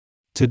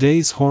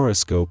Today's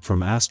horoscope from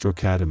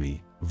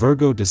Astrocademy,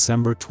 Virgo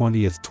December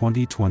 20th,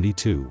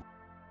 2022.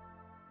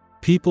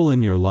 People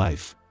in your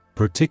life,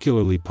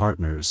 particularly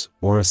partners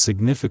or a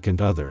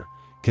significant other,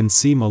 can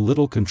seem a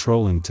little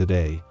controlling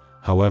today,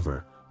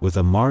 however, with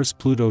a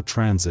Mars-Pluto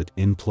transit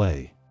in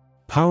play.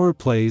 Power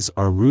plays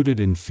are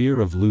rooted in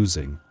fear of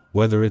losing,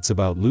 whether it's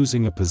about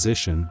losing a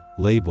position,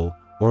 label,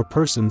 or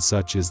person,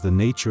 such is the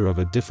nature of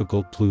a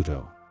difficult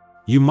Pluto.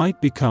 You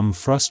might become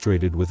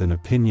frustrated with an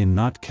opinion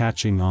not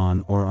catching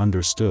on or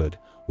understood,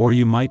 or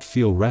you might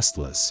feel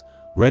restless,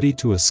 ready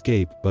to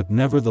escape but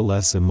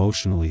nevertheless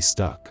emotionally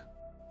stuck.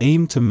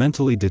 Aim to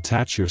mentally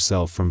detach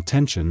yourself from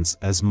tensions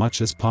as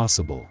much as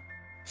possible.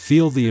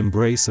 Feel the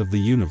embrace of the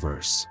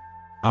universe.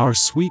 Our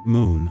sweet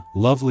moon,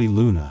 lovely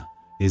Luna,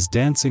 is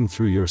dancing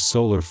through your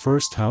solar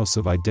first house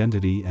of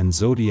identity and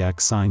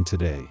zodiac sign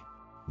today.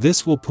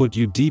 This will put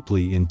you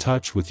deeply in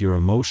touch with your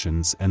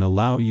emotions and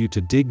allow you to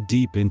dig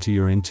deep into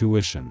your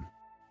intuition.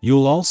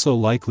 You'll also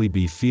likely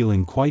be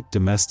feeling quite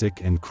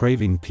domestic and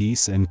craving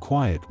peace and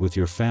quiet with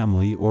your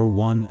family or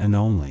one and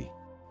only.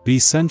 Be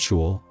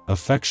sensual,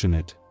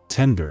 affectionate,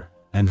 tender,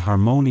 and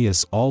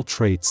harmonious, all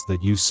traits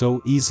that you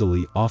so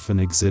easily often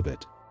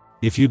exhibit.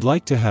 If you'd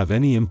like to have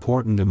any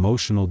important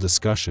emotional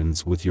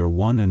discussions with your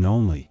one and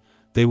only,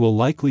 they will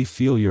likely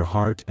feel your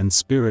heart and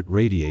spirit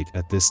radiate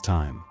at this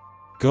time.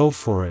 Go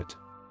for it.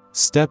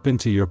 Step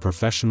into your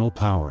professional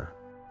power.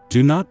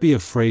 Do not be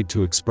afraid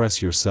to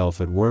express yourself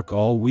at work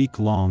all week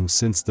long,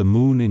 since the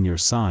moon in your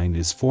sign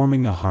is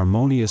forming a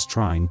harmonious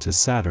trine to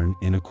Saturn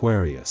in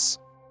Aquarius.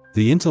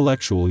 The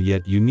intellectual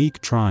yet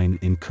unique trine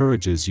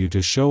encourages you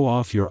to show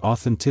off your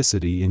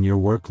authenticity in your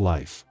work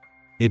life.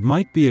 It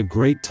might be a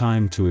great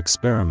time to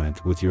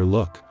experiment with your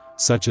look,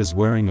 such as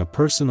wearing a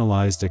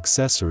personalized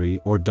accessory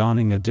or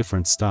donning a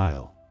different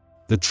style.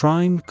 The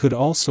trine could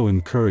also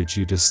encourage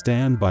you to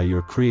stand by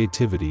your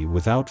creativity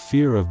without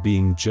fear of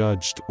being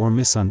judged or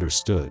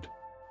misunderstood.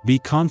 Be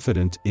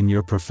confident in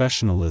your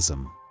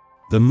professionalism.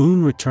 The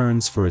moon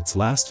returns for its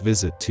last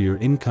visit to your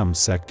income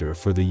sector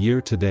for the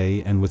year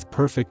today, and with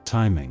perfect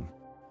timing.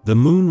 The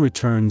moon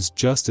returns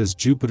just as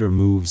Jupiter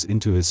moves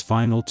into his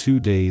final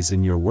 2 days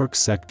in your work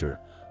sector,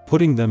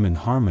 putting them in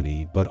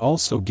harmony but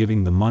also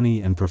giving the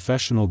money and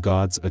professional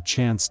gods a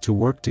chance to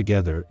work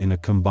together in a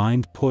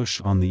combined push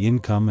on the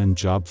income and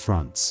job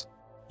fronts.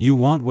 You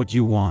want what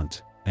you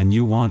want, and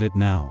you want it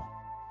now.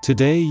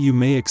 Today you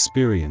may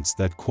experience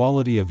that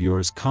quality of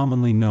yours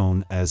commonly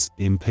known as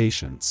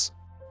impatience.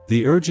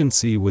 The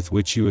urgency with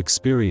which you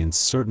experience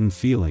certain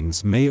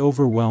feelings may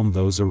overwhelm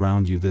those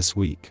around you this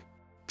week.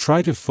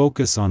 Try to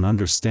focus on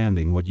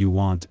understanding what you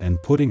want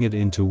and putting it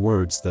into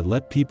words that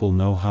let people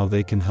know how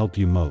they can help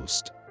you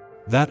most.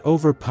 That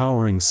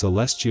overpowering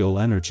celestial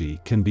energy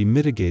can be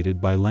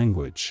mitigated by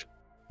language.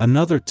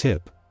 Another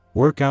tip: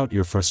 work out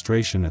your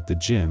frustration at the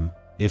gym,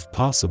 if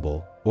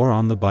possible, or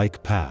on the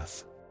bike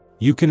path.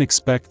 You can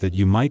expect that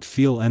you might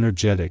feel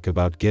energetic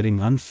about getting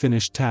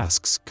unfinished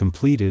tasks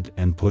completed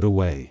and put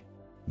away.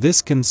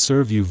 This can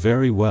serve you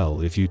very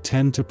well if you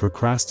tend to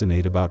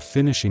procrastinate about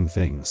finishing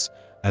things,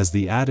 as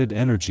the added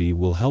energy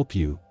will help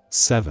you.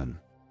 7.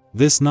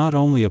 This not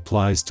only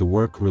applies to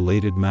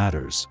work-related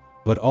matters,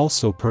 but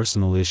also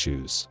personal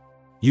issues.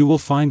 You will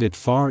find it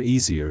far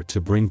easier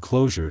to bring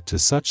closure to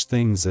such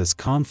things as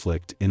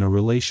conflict in a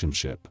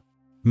relationship.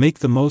 Make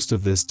the most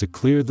of this to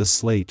clear the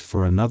slate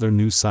for another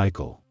new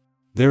cycle.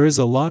 There is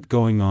a lot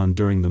going on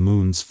during the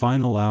moon's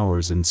final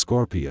hours in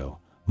Scorpio,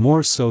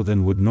 more so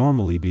than would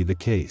normally be the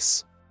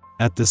case.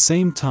 At the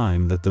same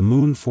time that the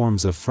moon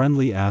forms a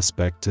friendly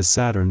aspect to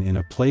Saturn in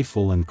a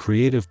playful and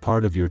creative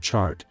part of your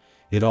chart,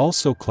 it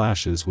also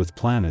clashes with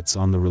planets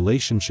on the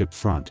relationship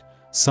front,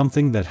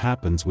 something that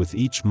happens with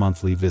each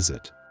monthly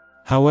visit.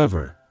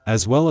 However,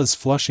 as well as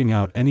flushing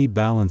out any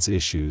balance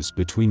issues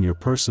between your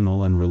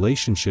personal and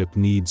relationship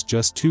needs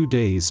just 2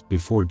 days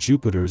before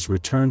Jupiter's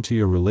return to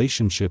your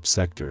relationship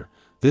sector,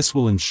 this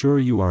will ensure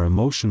you are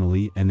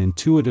emotionally and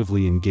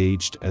intuitively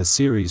engaged as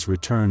Ceres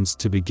returns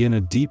to begin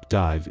a deep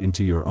dive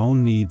into your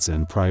own needs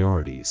and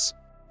priorities.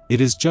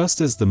 It is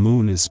just as the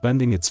moon is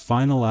spending its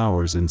final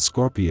hours in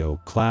Scorpio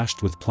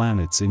clashed with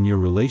planets in your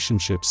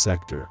relationship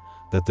sector,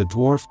 that the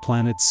dwarf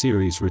planet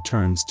Ceres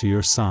returns to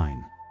your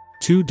sign.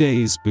 2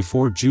 days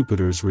before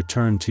Jupiter's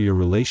return to your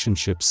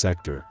relationship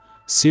sector,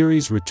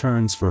 Ceres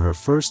returns for her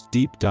first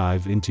deep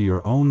dive into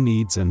your own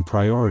needs and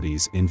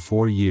priorities in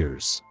 4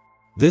 years.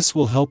 This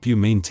will help you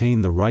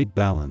maintain the right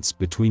balance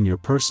between your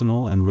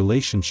personal and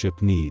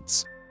relationship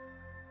needs.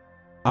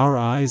 Our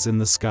eyes in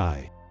the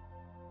sky.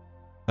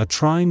 A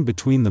trine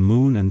between the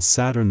moon and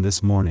Saturn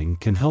this morning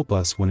can help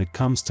us when it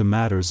comes to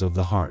matters of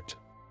the heart.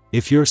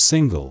 If you're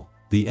single,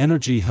 the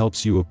energy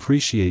helps you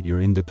appreciate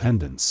your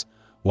independence,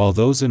 while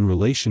those in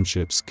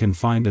relationships can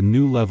find a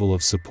new level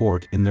of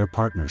support in their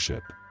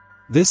partnership.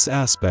 This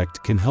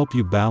aspect can help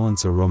you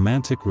balance a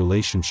romantic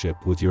relationship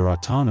with your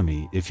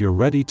autonomy if you're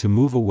ready to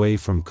move away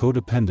from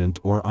codependent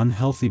or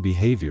unhealthy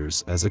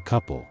behaviors as a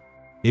couple.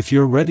 If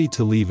you're ready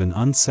to leave an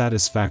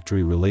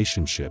unsatisfactory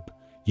relationship,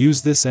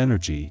 use this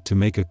energy to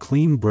make a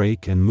clean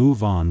break and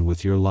move on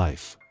with your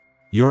life.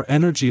 Your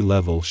energy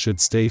level should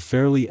stay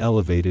fairly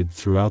elevated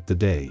throughout the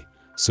day,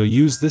 so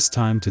use this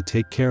time to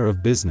take care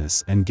of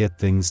business and get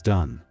things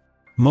done.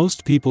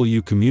 Most people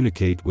you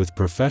communicate with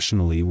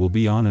professionally will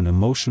be on an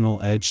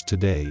emotional edge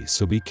today,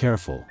 so be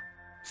careful.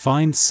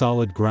 Find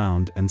solid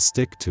ground and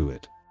stick to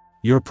it.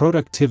 Your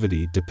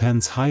productivity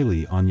depends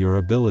highly on your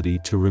ability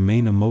to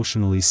remain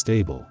emotionally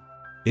stable.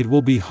 It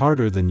will be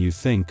harder than you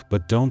think,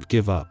 but don't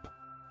give up.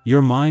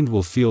 Your mind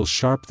will feel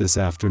sharp this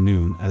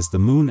afternoon as the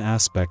moon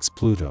aspects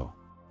Pluto.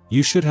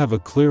 You should have a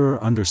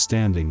clearer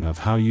understanding of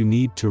how you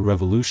need to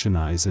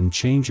revolutionize and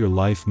change your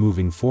life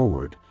moving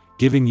forward,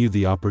 giving you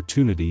the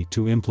opportunity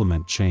to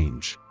implement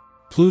change.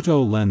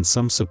 Pluto lends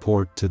some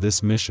support to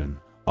this mission,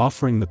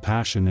 offering the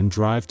passion and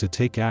drive to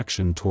take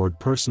action toward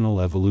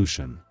personal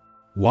evolution.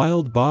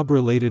 Wild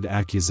Bob-related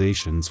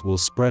accusations will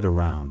spread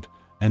around,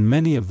 and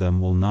many of them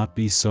will not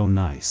be so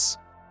nice.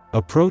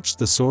 Approach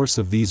the source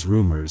of these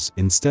rumors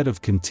instead of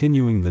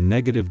continuing the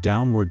negative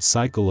downward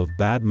cycle of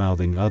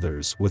bad-mouthing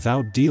others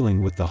without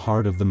dealing with the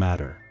heart of the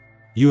matter.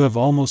 You have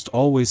almost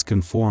always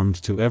conformed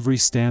to every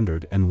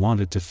standard and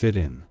wanted to fit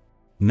in.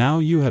 Now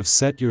you have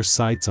set your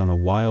sights on a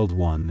wild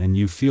one and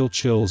you feel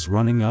chills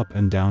running up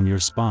and down your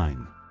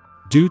spine.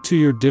 Due to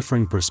your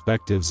differing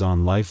perspectives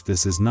on life,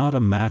 this is not a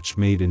match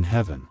made in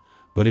heaven.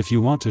 But if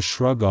you want to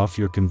shrug off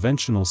your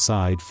conventional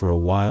side for a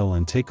while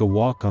and take a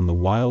walk on the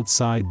wild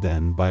side,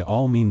 then by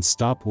all means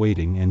stop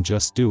waiting and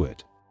just do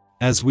it.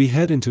 As we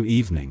head into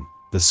evening,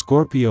 the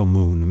Scorpio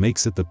moon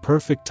makes it the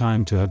perfect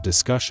time to have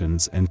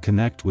discussions and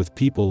connect with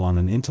people on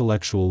an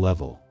intellectual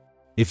level.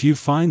 If you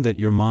find that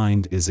your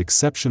mind is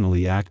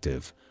exceptionally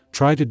active,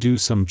 try to do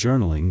some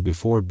journaling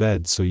before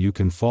bed so you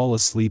can fall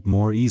asleep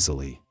more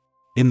easily.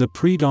 In the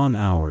pre-dawn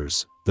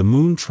hours, the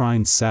moon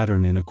trines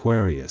Saturn in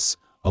Aquarius,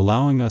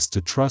 allowing us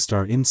to trust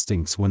our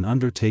instincts when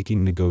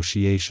undertaking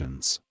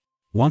negotiations.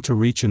 Want to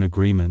reach an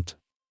agreement?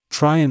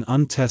 Try an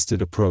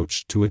untested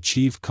approach to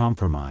achieve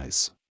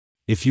compromise.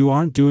 If you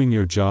aren't doing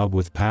your job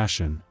with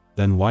passion,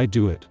 then why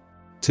do it?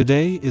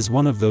 Today is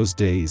one of those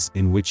days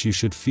in which you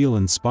should feel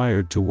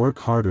inspired to work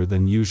harder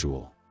than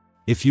usual.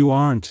 If you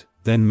aren't,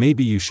 then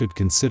maybe you should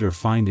consider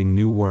finding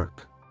new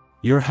work.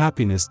 Your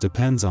happiness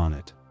depends on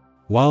it.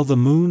 While the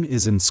moon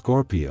is in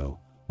Scorpio,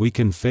 we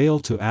can fail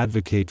to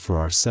advocate for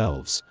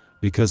ourselves,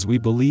 because we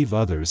believe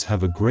others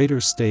have a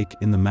greater stake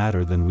in the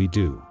matter than we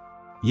do.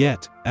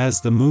 Yet, as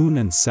the moon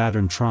and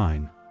Saturn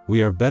trine,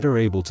 we are better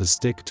able to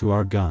stick to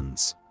our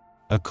guns.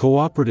 A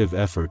cooperative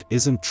effort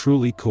isn't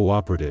truly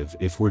cooperative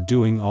if we're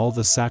doing all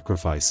the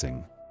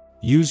sacrificing.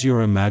 Use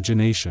your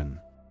imagination.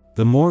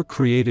 The more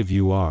creative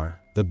you are,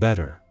 the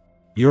better.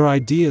 Your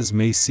ideas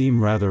may seem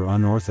rather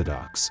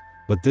unorthodox,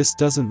 but this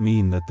doesn't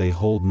mean that they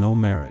hold no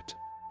merit.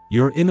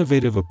 Your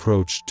innovative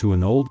approach to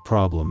an old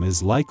problem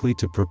is likely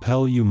to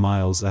propel you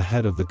miles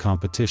ahead of the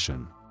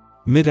competition.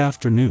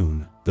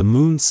 Mid-afternoon, the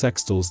moon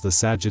sextiles the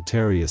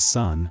Sagittarius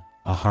sun,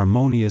 a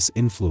harmonious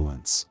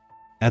influence.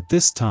 At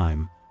this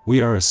time,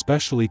 we are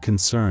especially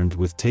concerned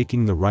with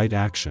taking the right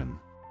action.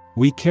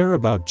 We care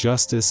about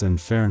justice and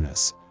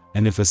fairness,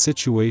 and if a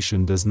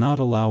situation does not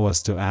allow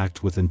us to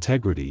act with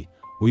integrity,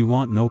 we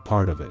want no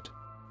part of it.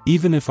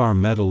 Even if our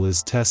mettle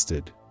is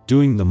tested,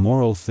 doing the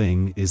moral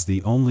thing is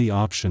the only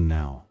option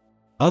now.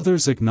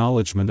 Others'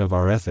 acknowledgement of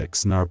our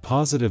ethics and our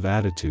positive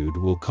attitude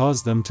will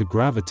cause them to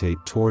gravitate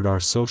toward our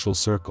social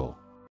circle.